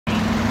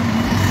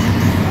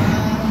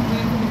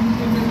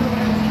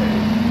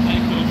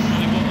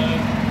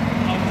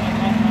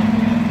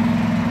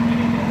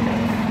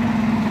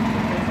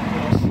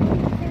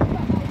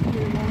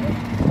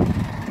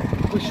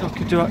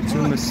do that to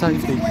the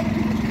Mercedes.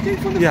 Do it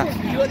from the Yeah,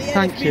 front. You got the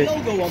thank LSP you.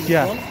 logo on the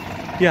Yeah,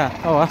 front.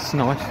 yeah. Oh, that's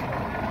nice.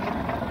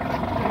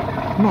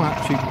 Might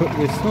actually put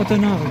this. I don't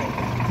know.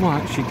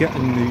 Might actually get a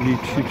new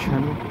YouTube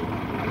channel.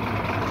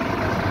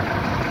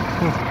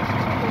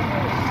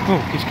 Oh,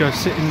 he's going to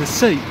sit in the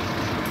seat.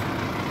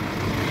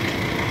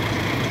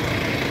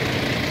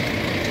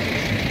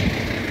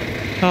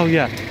 Oh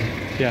yeah,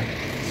 yeah.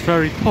 It's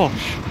very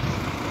posh.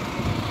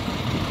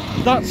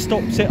 That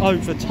stops it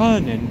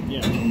overturning.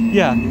 Yeah.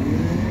 Yeah,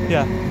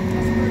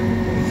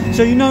 yeah.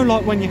 So you know,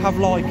 like when you have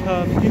like,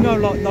 you know,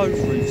 like those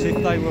routes, if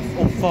they were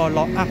on fire,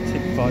 like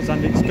attic fires,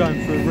 and it's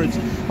going through routes,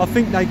 I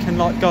think they can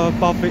like go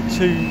above it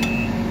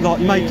to,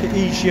 like, make it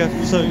easier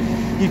so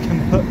you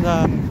can put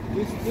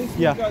This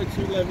yeah. will go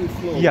to level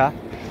floor. Yeah,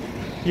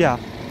 yeah,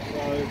 So,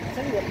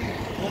 tell you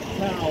what,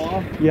 that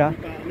tower, yeah,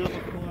 about another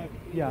 5.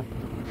 yeah.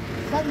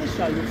 Stand this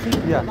way, you'll see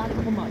Yeah. the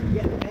ladder come up. You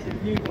get a better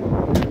view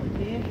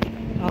here.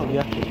 Oh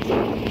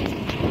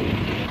yeah.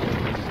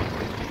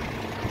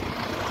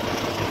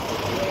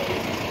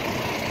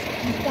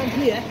 You stand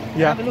here,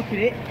 Yeah. have a look at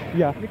it.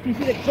 Yeah. You can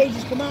see the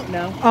cages come out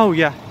now. Oh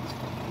yeah.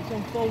 It's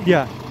unfolding.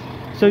 Yeah.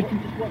 So Just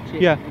watch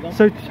it. yeah. You know?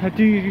 So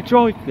do you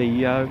drive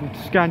the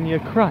Scania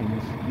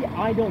cranes? Yeah,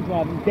 I don't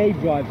drive them, Dave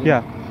drives them.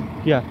 Yeah.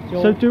 Yeah.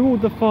 So- So do all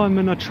the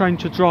firemen are trained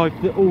to drive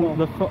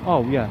No.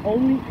 oh yeah.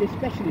 Only the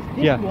specialists.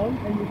 This Yeah. one,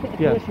 and you get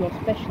a Yeah. commercial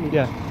specialist.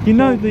 Yeah. You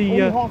know So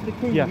the only half the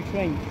crew yeah. will be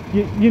trained.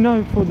 You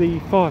know, for the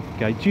fire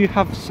brigade, do you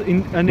have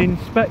an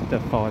inspector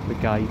fire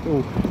brigade,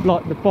 or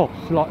like the boss,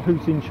 like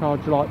who's in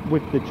charge, like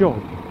with the job?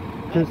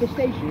 At the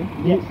station,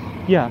 You- yes.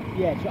 yeah.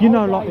 Yeah, so You I'll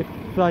know, drive- like if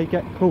they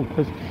get called,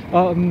 because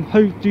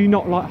who do you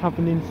not like have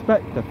an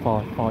inspector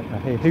firefighter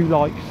here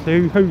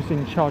who's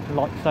in charge of,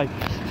 like, say,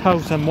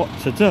 tells them what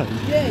to do?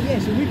 Yeah, yeah,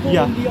 so we call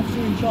Yeah. them the officer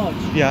in charge.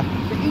 Yeah.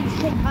 But each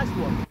truck has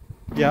one.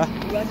 Yeah.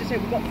 Well, as I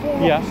said, we've got 4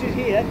 Yeah. officers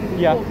here, because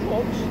Yeah. there's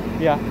 4 trucks.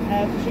 Yeah.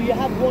 So you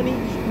have one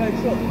each per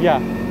truck, Yeah.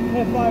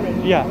 per fire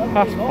engine. Yeah. Well,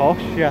 That's you know. posh.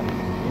 Yeah. You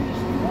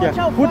just watch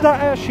Yeah. how Would fast-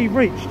 that actually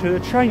reach to the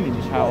training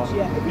just tower? watch,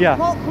 yeah. If you Yeah.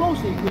 park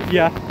closely,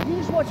 Yeah. you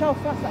just watch how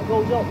fast that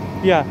goes up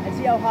Yeah. and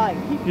see how high.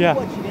 Keep Yeah.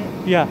 watching it.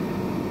 Yeah.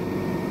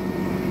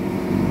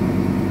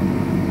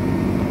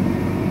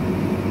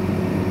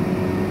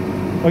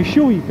 Are you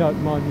sure you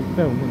don't mind me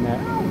filming that?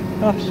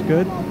 That's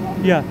good.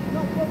 Yeah.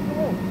 Not close at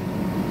all.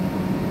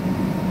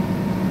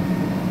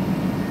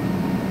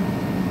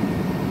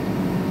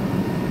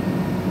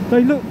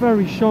 They look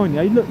very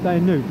shiny. They're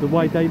new. The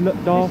way they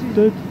looked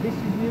after. This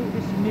is new.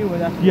 This is newer.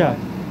 That's Yeah. why.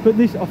 But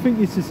this, I think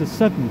this is a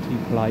 70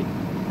 plate.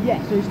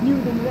 Yeah. So it's newer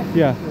than the rest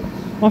Yeah. of the trucks.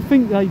 I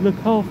think they look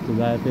after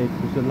their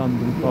vehicles, the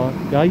London Fire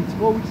Brigade.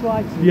 Well, we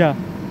try to. Yeah.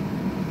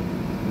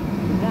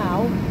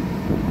 Now,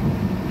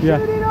 Yeah.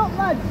 shoot it up,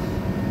 lads!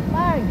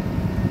 Bang!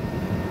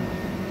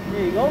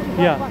 There you go. Look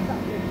how Yeah. fast that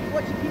is.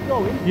 Watch it keep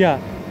going. Yeah.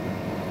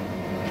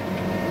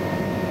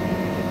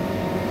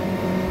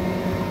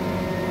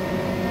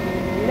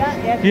 See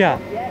that? Yeah. Yeah.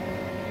 Yeah.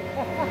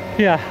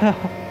 Yeah.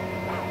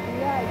 See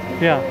that? It's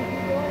keep Yeah. going,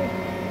 keep going.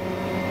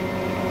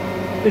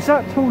 Is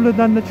that taller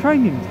than the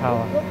training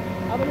tower? Look,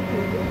 have a look at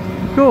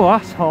it. Oh,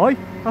 that's high.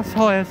 That's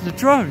high as the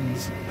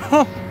drones.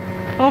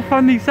 How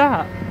funny is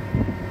that?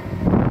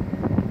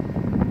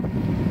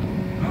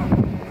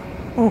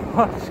 Oh,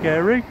 that's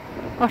scary.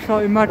 That's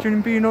like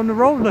imagining being on a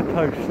roller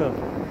coaster.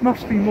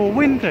 Must be more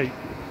windy.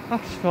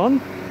 That's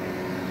fun.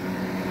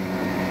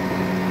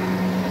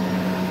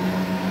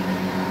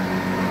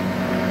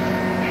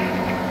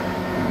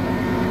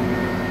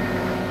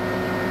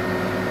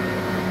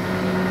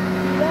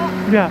 See that?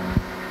 Yeah.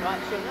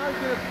 Right, so now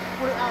we're going to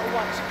put it out of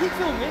wax. Keep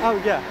filming.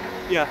 Oh, yeah.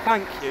 Yeah,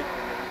 thank you.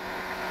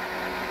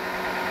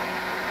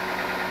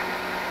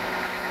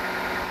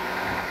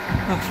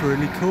 That's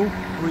really cool.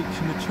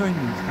 Reaching the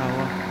training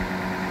tower.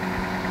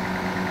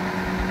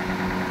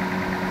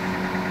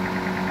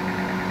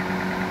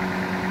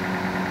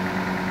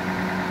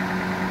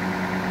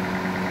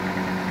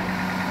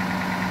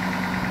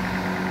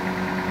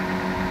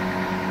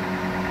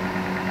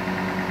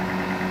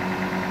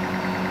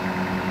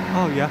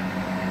 Oh yeah.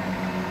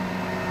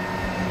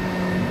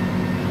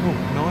 Oh,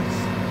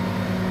 nice.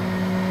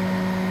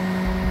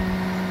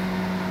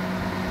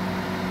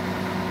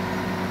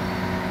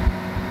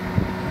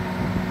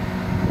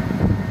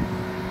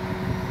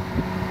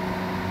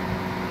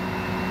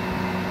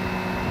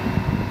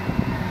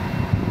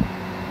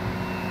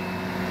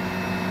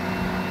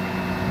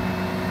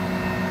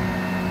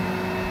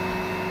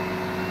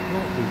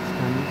 Not these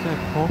standards,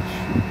 they're posh.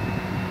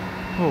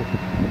 Oh,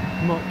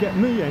 might get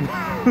me in.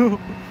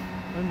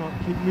 They might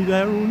keep me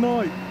there all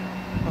night.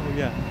 Oh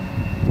yeah.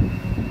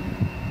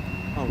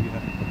 Oh yeah.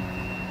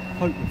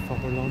 Hope the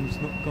fire alarm's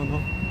not gone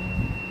off.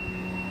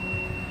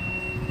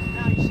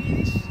 Now you see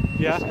this?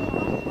 Yeah. This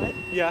arm went,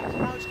 Yeah. so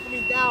now it's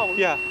coming down.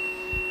 Yeah.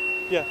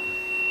 Yeah.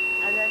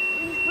 And then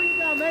bring it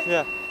down, mate.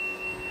 Yeah.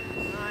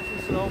 Nice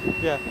and slow.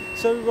 Yeah.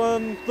 So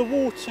the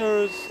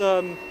water is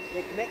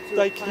They connect to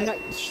a pipe.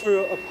 connect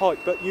through a pipe,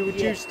 but you would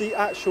Yeah. use the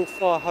actual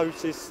fire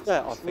hoses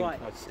there, I think. Right.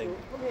 I So think.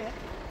 come here.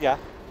 Yeah.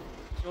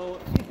 So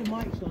stick the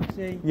mics on.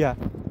 Say, Yeah.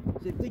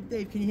 Big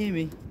Dave, can you hear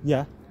me?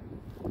 Yeah.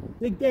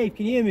 Big Dave,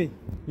 can you hear me?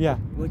 Yeah.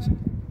 What?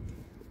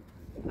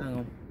 Hang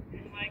on.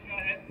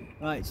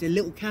 Right, so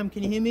little Cam,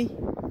 can you hear me?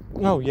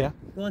 Oh yeah.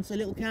 Go on, say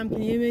little Cam,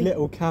 can you hear me?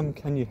 Little Cam,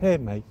 can you hear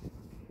me?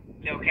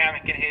 Little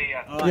Cameron can hear you.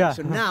 Alright, Yeah.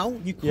 so now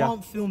you Yeah.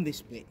 can't film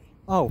this bit.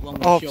 Oh, Well, I'm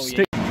gonna I'll show you.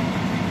 stick.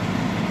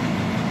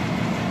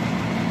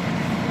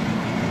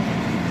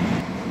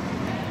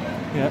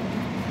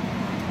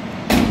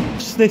 Yeah.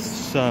 It's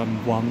this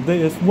one.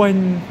 There's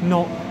when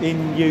not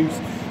in use.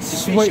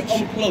 Switch.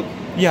 Unplug.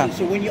 Yeah.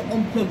 So when you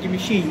unplug your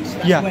machines,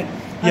 that's Yeah. when.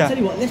 I'll Yeah. tell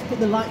you what, let's put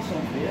the lights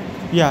on for you.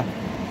 Yeah.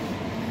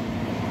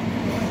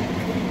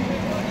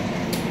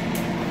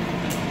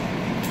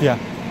 Yeah.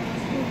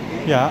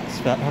 Yeah, that's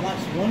better.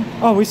 Lights are on.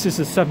 Oh, this is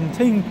a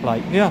 17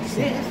 plate. Yes.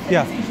 Yeah, that's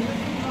Yeah. 17, so let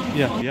the lights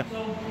Yeah. on. Yeah.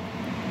 So,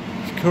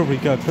 Could we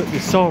go put the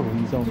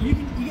sirens on? so you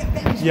get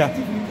better perspective Yeah.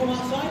 when you come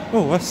outside.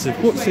 Oh, that's it.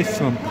 What's this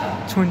one?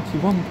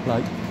 21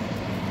 plate.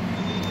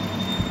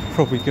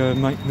 Probably go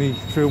and make me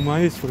drill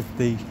my ears with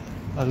the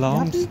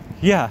alarms. happy?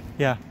 Yeah,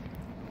 yeah,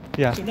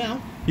 yeah, So now,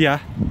 yeah,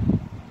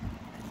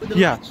 with the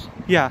yeah, lights,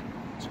 yeah,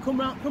 so come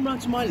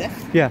round to my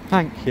left yeah.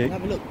 Thank and you.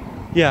 have a look.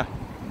 Yeah.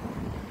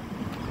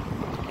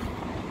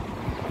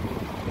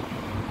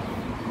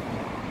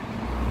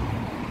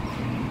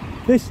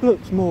 This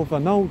looks more of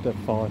an older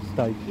fire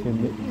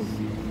station.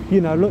 It's,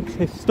 you know, looks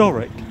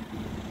historic.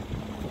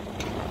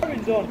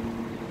 Sirens on.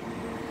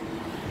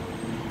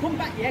 Come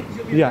back, yeah, because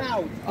it'll be Yeah.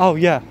 loud. Oh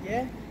yeah,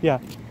 Yeah? yeah.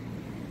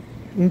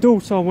 And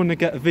also I want to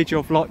get a video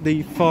of like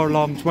the fire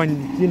alarms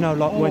when, you know,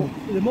 like when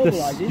the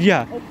mobilises?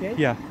 yeah, Okay.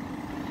 yeah,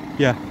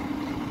 yeah.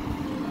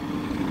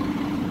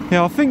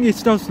 Yeah, I think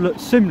this does look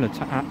similar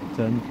to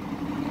Acton.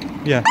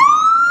 Yeah, There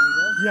you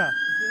go. yeah,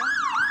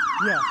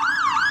 yeah.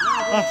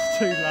 That's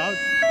too loud.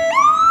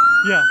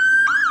 Yeah.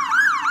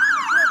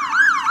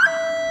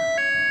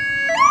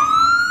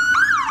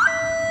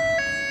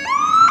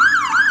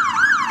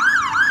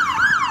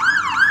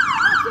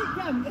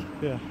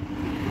 Yeah.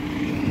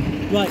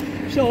 Right,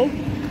 so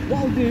what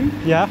I'll do,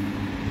 Yeah.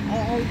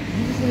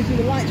 you just want to do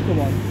the lights come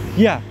on?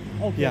 Yeah.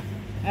 Okay.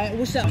 Yeah.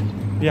 What's that?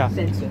 Yeah.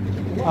 Sensor.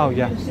 What Oh, I'm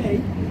yeah. gonna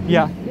say,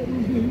 Yeah. what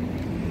we'll do,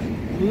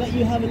 we'll let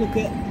you have a look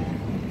at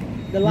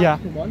the lights Yeah.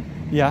 come on,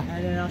 Yeah.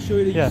 and then I'll show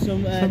you Yeah.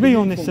 some. To be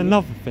honest,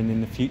 another thing in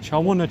the future, I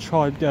want to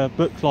try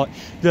book like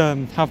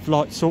have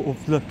like sort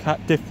of look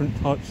at different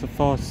types of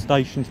fire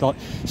stations, like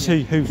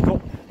see who's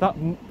got. That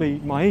would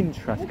be my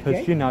interest because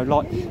Okay. you know,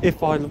 like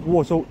if I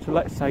was ought to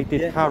let's say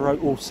did Yeah. Harrow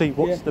or see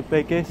what's Yeah. the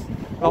biggest.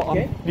 Like,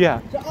 Okay. yeah.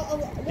 So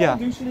what Yeah. I'll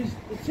do, so there's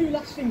the two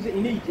last things that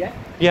you need, yeah?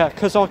 Yeah,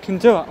 because I can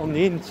do it on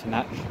the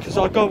internet. Because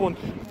I go on.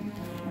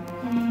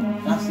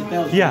 That's the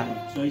bells.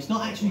 Yeah. So it's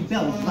not actually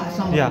bells, that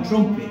sounds Yeah. like a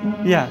trumpet.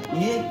 Yeah.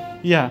 Yeah?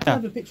 Yeah. Let's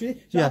have a picture of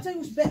it. So Yeah. I'll tell you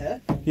what's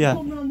better. Yeah.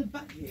 Come round the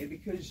back here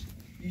because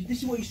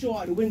this is what you saw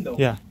out the window.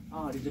 Yeah.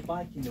 Ah, there's a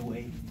bike in the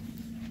way.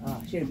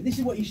 Ah, shame. But this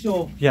is what you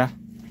saw. Yeah.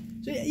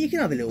 So you can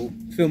have a little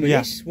film of Yeah.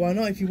 this. Why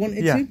not? If you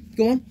wanted Yeah. to.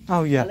 Go on.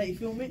 Oh yeah. I'll let you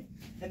film it.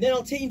 And then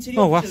I'll take you to the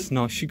Oh, opposite- that's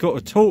nice. You got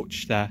a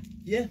torch there.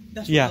 Yeah,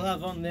 that's Yeah. what I'll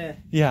have on there.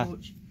 Yeah.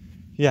 Torch,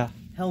 Yeah.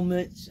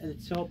 helmets at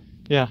the top.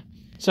 Yeah.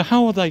 So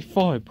how are they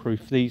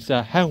fireproof? These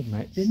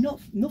helmets? They're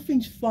not.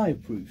 Nothing's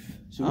fireproof.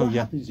 So Oh, what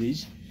yeah. happens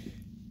is,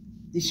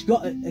 it's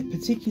got a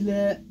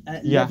particular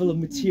Yeah. level of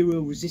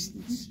material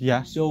resistance.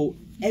 Yeah. So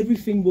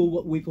everything will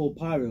what we call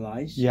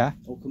pyrolyze. Yeah.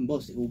 Or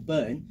combust. It will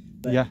burn,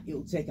 but Yeah. it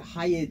will take a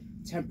higher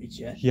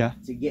temperature. Yeah.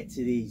 To get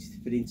to these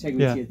for the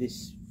integrity Yeah. of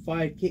this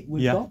fire kit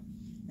we've Yeah. got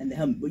and the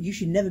helmet. But you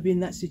should never be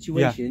in that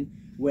situation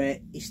where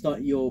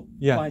your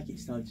Yeah. fire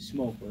kit's starting to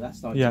smoke or that's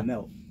starting Yeah. to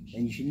melt.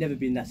 And you should never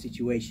be in that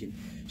situation.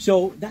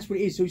 So that's what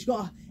it is. So it's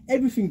got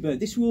everything burned.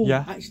 This will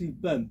Yeah. actually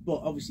burn,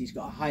 but obviously it's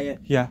got a higher.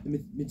 Yeah.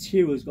 The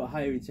material's got a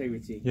higher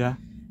integrity. Yeah.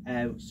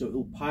 So it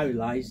will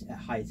pyrolyze at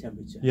higher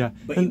temperature. Yeah.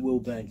 But And- it will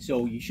burn.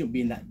 So you shouldn't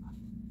be in that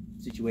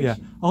Yeah.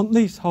 situation. Aren't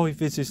these high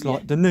vises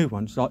like Yeah. the new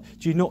ones? Like,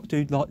 do you not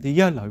do like the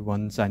yellow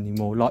ones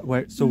anymore? Like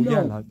where it's all No.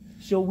 yellow?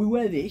 So we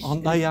wear this.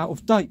 Aren't they out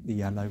of date? The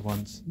yellow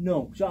ones?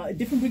 No. So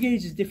different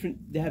brigades is different.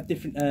 They have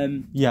different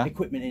Yeah.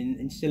 equipment in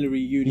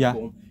ancillary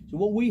uniform. So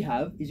what we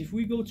have is if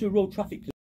we go to a road traffic